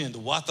tune in to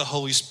what the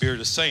Holy Spirit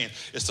is saying.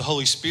 It's the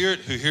Holy Spirit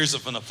who hears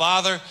it from the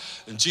Father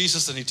and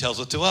Jesus, and he tells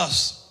it to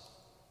us.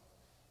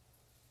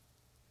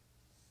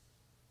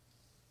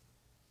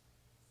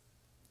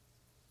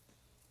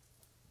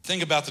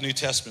 Thing about the New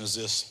Testament is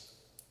this.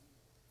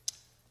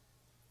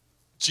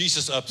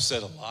 Jesus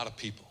upset a lot of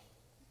people.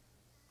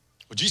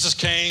 When Jesus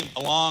came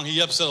along, he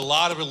upset a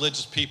lot of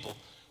religious people.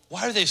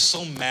 Why are they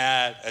so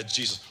mad at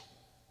Jesus?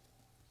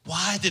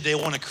 Why did they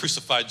want to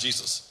crucify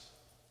Jesus?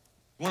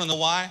 You want to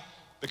know why?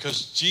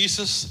 Because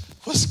Jesus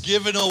was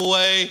giving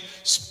away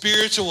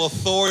spiritual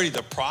authority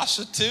to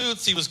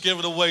prostitutes. He was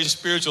giving away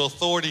spiritual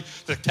authority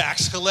to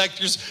tax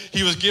collectors.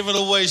 He was giving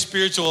away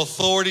spiritual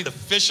authority to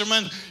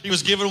fishermen. He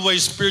was giving away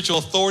spiritual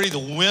authority to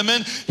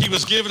women. He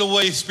was giving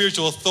away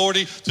spiritual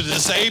authority to the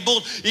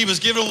disabled. He was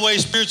giving away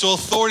spiritual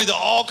authority to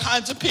all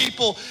kinds of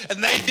people,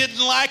 and they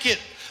didn't like it.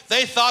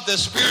 They thought that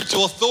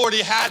spiritual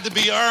authority had to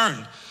be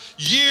earned.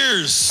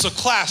 Years of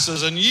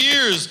classes and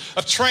years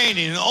of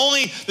training, and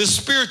only the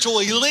spiritual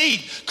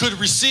elite could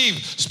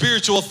receive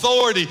spiritual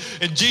authority.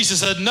 And Jesus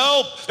said,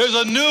 nope, there's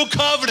a new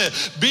covenant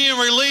being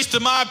released to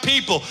my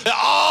people, that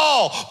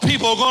all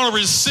people are going to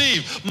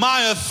receive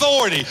my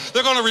authority.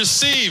 They're going to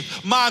receive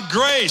my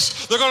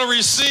grace. They're going to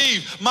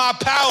receive my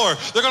power.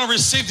 They're going to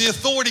receive the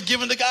authority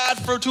given to God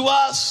to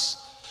us.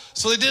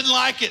 So they didn't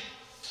like it,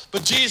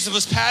 but Jesus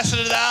was passing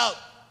it out.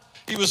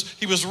 He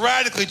was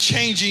radically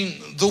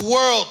changing the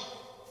world.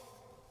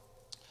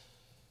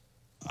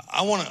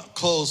 I want to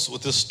close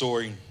with this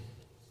story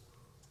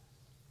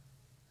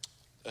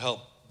to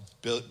help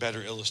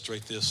better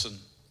illustrate this. And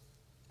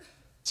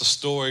it's a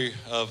story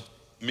of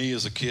me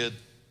as a kid.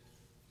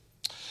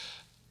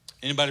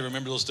 Anybody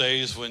remember those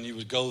days when you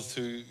would go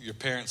through your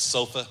parents'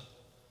 sofa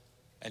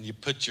and you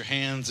put your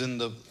hands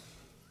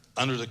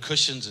under the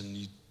cushions and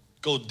you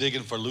go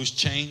digging for loose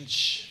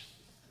change?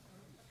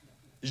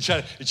 You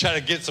try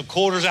to get some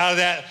quarters out of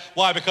that.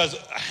 Why? Because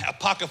a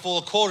pocket full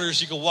of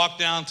quarters, you could walk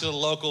down to the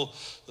local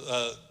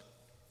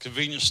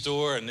convenience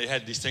store, and they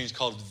had these things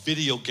called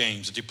video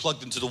games that you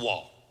plugged into the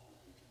wall.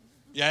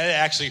 Yeah, they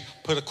actually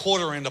put a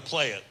quarter in to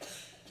play it.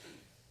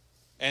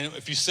 And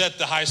if you set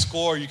the high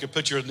score, you could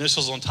put your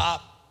initials on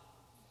top.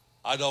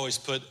 I'd always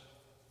put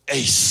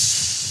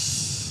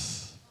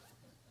ACE.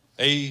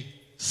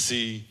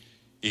 A-C-E.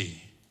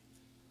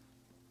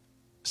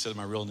 Instead of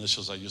my real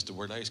initials, I used the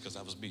word ACE because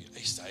that was me.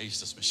 ACE, I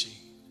aced this machine.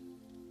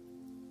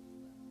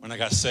 When I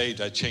got saved,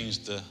 I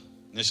changed the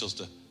initials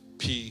to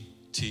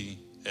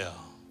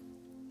P-T-L.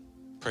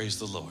 Praise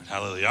the Lord.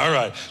 Hallelujah. All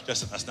right.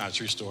 That's not a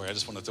true story. I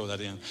just want to throw that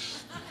in.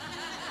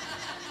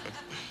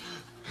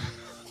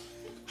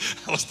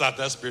 I was not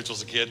that spiritual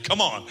as a kid.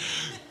 Come on.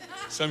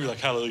 Some of you are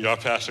like, hallelujah, our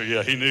pastor.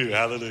 Yeah, he knew.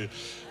 Hallelujah.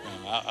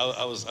 No,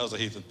 I was a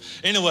heathen.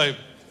 Anyway,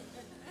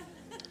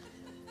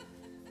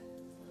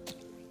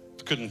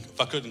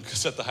 if I couldn't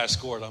set the high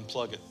score, I'd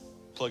unplug it,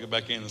 plug it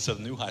back in and set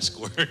a new high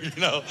score, you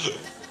know.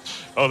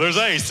 Oh, there's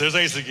Ace. There's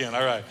Ace again.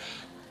 All right.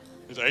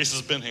 Ace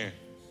has been here.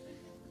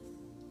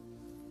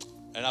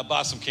 And I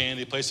bought some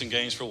candy, played some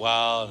games for a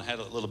while, and had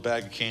a little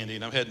bag of candy.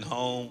 And I'm heading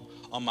home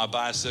on my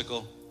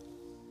bicycle.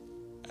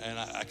 And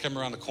I come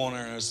around the corner,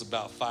 and there's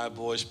about 5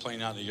 boys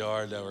playing out in the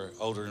yard that were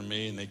older than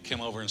me. And they came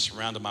over and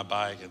surrounded my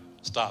bike and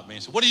stopped me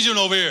and said, "What are you doing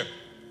over here?"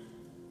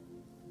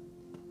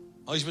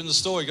 "Oh, he's been in the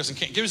store. He got some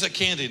candy. Give us that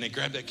candy." And they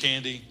grabbed that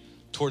candy,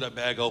 tore that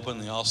bag open,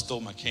 and they all stole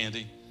my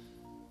candy.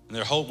 And they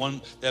have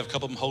a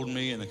couple of them holding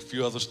me and a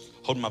few others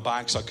holding my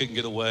bike so I couldn't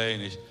get away.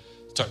 And they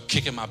started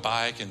kicking my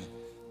bike and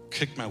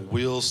kicked my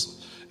wheels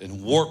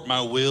and warped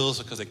my wheels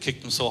because they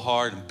kicked them so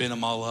hard and bent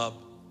them all up.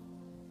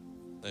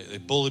 They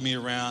bullied me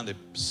around. They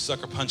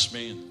sucker punched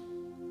me.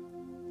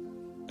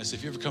 And I said,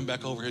 "If you ever come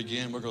back over here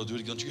again, we're going to do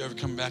it again. Don't you ever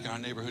come back in our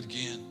neighborhood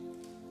again?"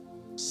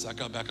 So I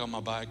got back on my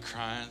bike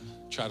crying,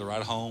 tried to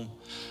ride home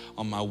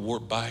on my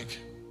warped bike.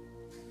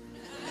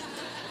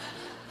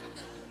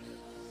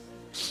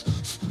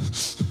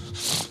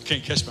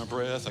 Can't catch my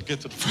breath. I get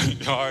to the front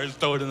yard,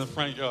 throw it in the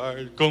front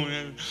yard, go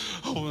in,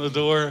 open the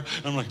door.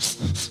 And I'm like,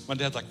 my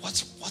dad's like,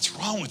 what's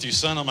wrong with you,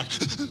 son? I'm like,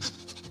 he's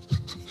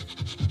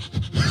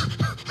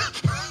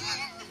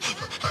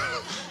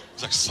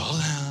like,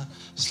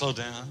 slow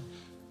down.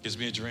 Gives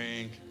me a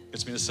drink,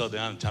 gets me to slow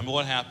down, and tell me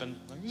what happened.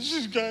 I'm like,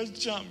 "These guys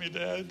jumped me,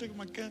 Dad. They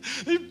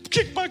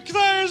kicked my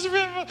tires,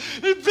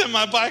 they bent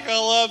my bike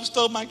all up,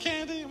 stole my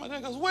candy." And my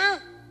dad goes,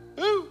 "Where?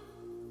 Who?"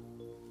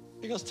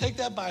 He goes, "Take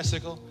that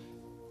bicycle,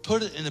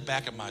 put it in the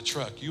back of my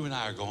truck. You and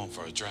I are going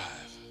for a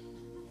drive."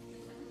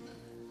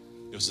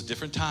 It was a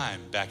different time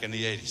back in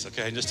the 80s,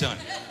 okay? I'm just telling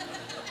you.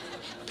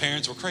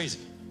 Parents were crazy.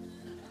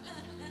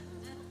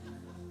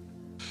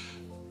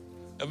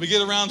 And we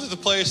get around to the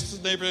place,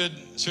 the neighborhood.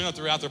 Soon enough,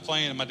 they're out there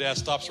playing, and my dad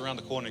stops around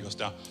the corner. He goes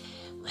down,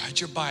 "Ride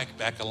your bike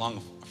back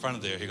along the front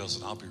of there." He goes,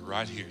 "And I'll be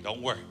right here.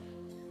 Don't worry.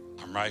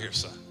 I'm right here,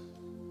 son."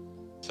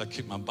 So I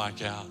kick my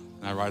bike out,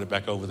 and I ride it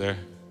back over there.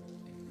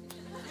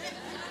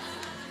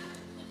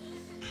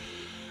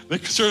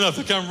 Sure enough,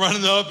 they come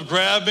running up and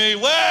grab me.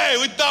 "Wait,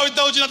 we thought we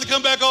told you not to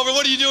come back over.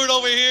 What are you doing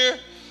over here?"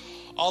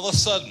 All of a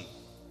sudden,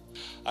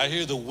 I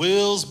hear the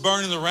wheels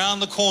burning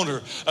around the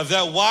corner of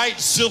that white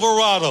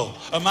Silverado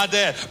of my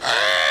dad.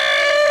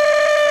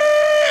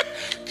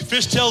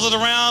 Fishtails it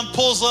around,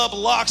 pulls up,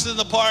 locks it in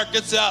the park,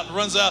 gets out, and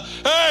runs out.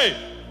 "Hey,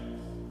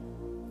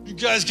 you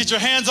guys get your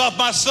hands off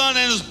my son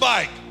and his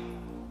bike.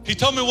 He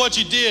told me what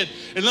you did,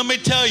 and let me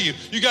tell you,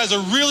 you guys are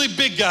really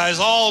big guys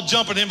all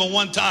jumping him at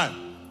one time.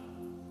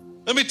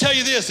 Let me tell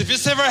you this, if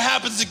this ever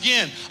happens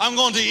again, I'm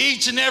going to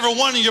each and every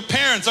one of your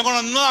parents. I'm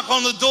going to knock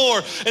on the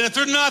door, and if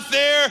they're not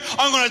there,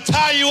 I'm going to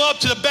tie you up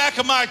to the back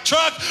of my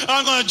truck, and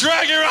I'm going to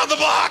drag you around the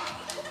block."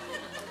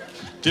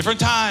 Different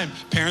time.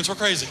 Parents were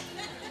crazy.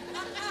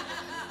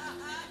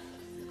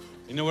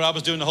 You know what I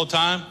was doing the whole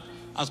time?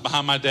 I was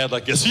behind my dad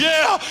like this.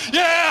 Yeah,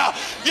 yeah,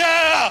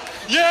 yeah,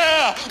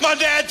 yeah. My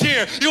dad's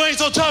here. You ain't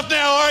so tough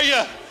now, are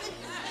you?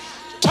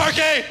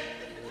 Turkey.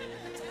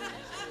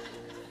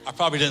 I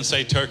probably didn't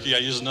say turkey. I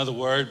used another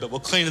word, but we'll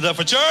clean it up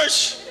for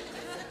church.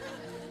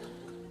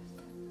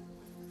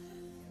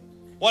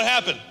 What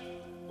happened?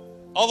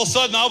 All of a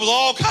sudden, I was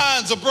all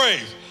kinds of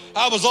brave.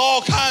 I was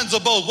all kinds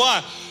of bold.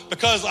 Why?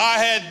 Because I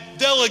had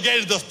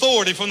delegated the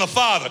authority from the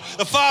Father.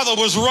 The Father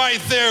was right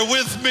there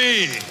with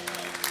me.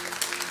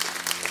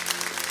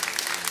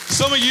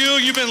 Some of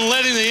you've been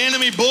letting the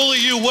enemy bully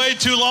you way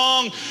too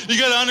long. You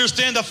got to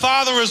understand the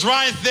Father is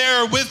right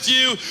there with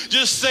you.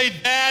 Just say,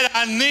 Dad,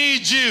 I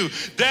need you.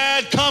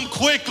 Dad, come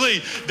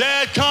quickly.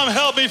 Dad, come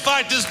help me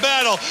fight this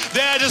battle.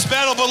 Dad, this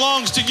battle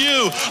belongs to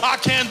you. I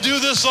can't do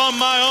this on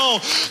my own.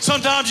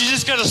 Sometimes you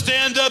just got to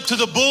stand up to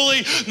the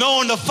bully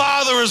knowing the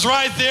Father is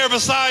right there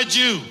beside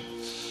you.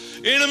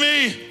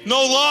 Enemy, no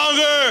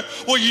longer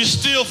will you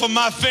steal from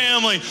my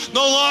family.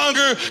 No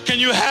longer can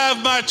you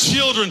have my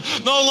children.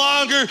 No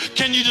longer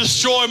can you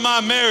destroy my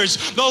marriage.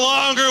 No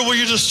longer will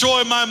you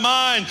destroy my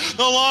mind.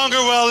 No longer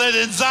will I let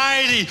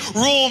anxiety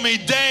rule me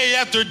day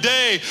after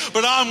day.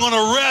 But I'm going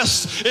to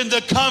rest in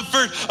the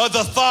comfort of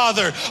the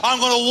Father. I'm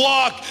going to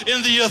walk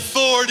in the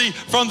authority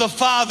from the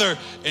Father.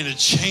 And it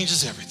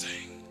changes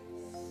everything.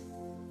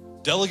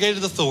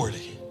 Delegated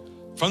authority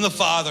from the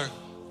Father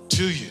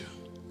to you.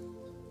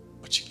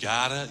 But you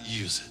gotta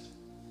use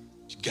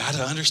it. You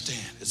gotta understand.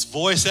 It's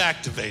voice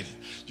activated.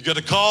 You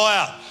gotta call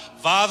out,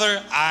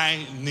 Father,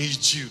 I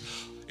need you.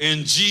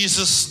 In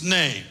Jesus'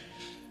 name,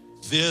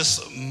 this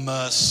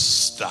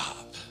must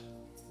stop.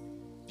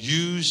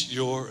 Use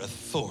your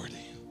authority.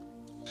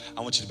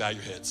 I want you to bow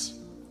your heads.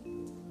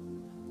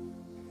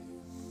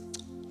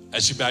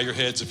 As you bow your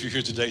heads, if you're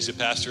here today, say,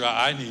 Pastor,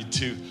 I need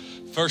to,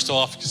 first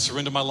off,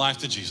 surrender my life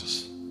to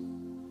Jesus.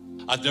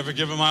 I've never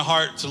given my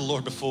heart to the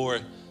Lord before.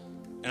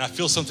 And I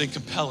feel something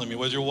compelling me,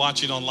 whether you're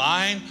watching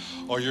online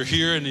or you're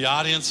here in the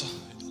audience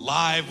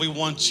live, we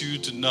want you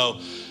to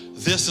know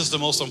this is the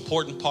most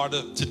important part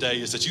of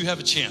today is that you have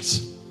a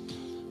chance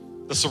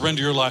to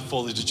surrender your life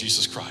fully to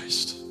Jesus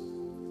Christ.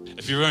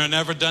 If you've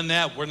never done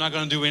that, we're not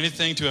going to do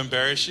anything to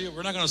embarrass you.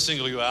 We're not going to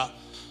single you out,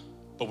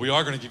 but we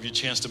are going to give you a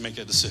chance to make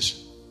that decision.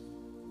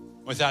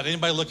 Without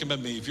anybody looking at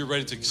me, if you're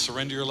ready to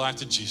surrender your life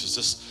to Jesus,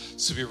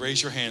 just simply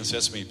raise your hand and say,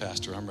 that's me,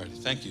 Pastor, I'm ready.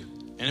 Thank you.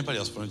 Anybody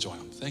else want to join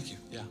them? Thank you.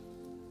 Yeah.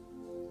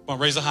 Come on,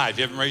 raise it high. If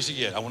you haven't raised it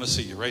yet, I want to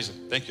see you. Raise it.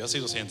 Thank you. I see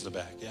those hands in the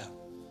back. Yeah.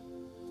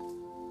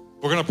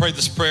 We're going to pray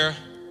this prayer.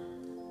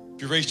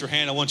 If you raised your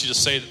hand, I want you to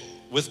say it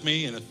with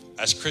me. And if,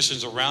 as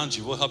Christians around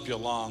you, we'll help you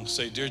along.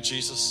 Say, Dear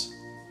Jesus,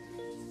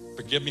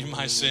 forgive me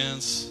my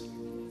sins.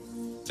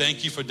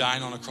 Thank you for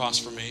dying on the cross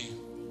for me.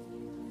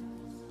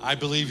 I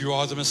believe you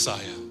are the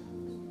Messiah,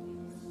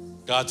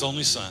 God's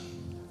only Son.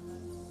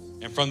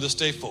 And from this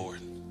day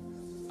forward,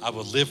 I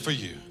will live for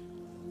you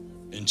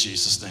in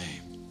Jesus'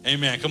 name.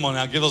 Amen. Come on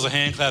now, give us a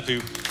hand clap who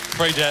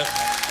prayed that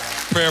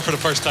prayer for the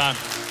first time.